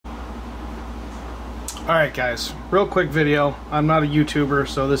Alright guys, real quick video. I'm not a YouTuber,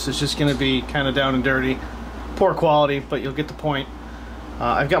 so this is just going to be kind of down and dirty. Poor quality, but you'll get the point.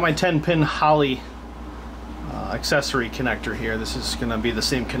 I've got my 10-pin Holley accessory connector here. This is going to be the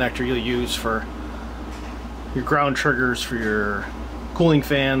same connector you'll use for your ground triggers, for your cooling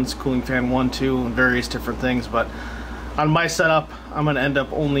fans, cooling fan 1, 2, and various different things. But on my setup, I'm going to end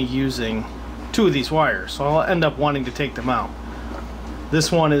up only using 2 of these wires, so I'll end up wanting to take them out. This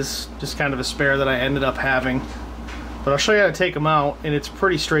one is just kind of a spare that I ended up having, but I'll show you how to take them out, and it's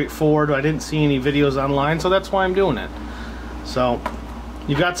pretty straightforward. I didn't see any videos online, so that's why I'm doing it. So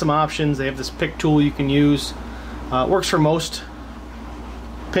you've got some options. They have this pick tool you can use. It works for most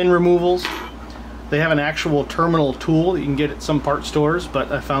pin removals. They have an actual terminal tool that you can get at some part stores, but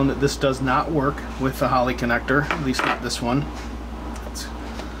I found that this does not work with the Holley connector, at least not this one.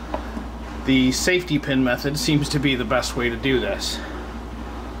 The safety pin method seems to be the best way to do this.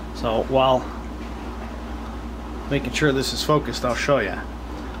 So while making sure this is focused, I'll show you.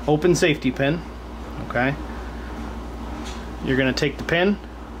 Open safety pin, okay? You're going to take the pin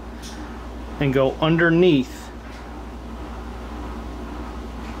and go underneath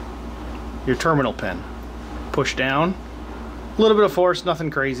your terminal pin. Push down, a little bit of force,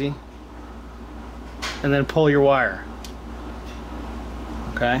 nothing crazy, and then pull your wire.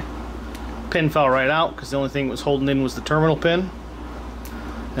 Okay? Pin fell right out because the only thing that was holding in was the terminal pin.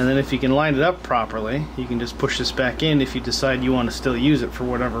 And then if you can line it up properly, you can just push this back in if you decide you want to still use it for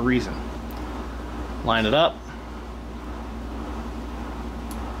whatever reason. Line it up,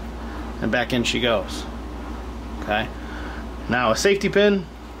 and back in she goes. Okay. Now a safety pin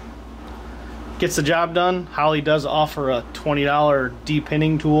gets the job done. Holley does offer a $20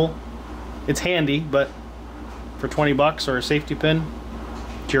 de-pinning tool. It's handy, but for 20 bucks or a safety pin,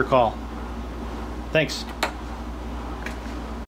 it's your call. Thanks.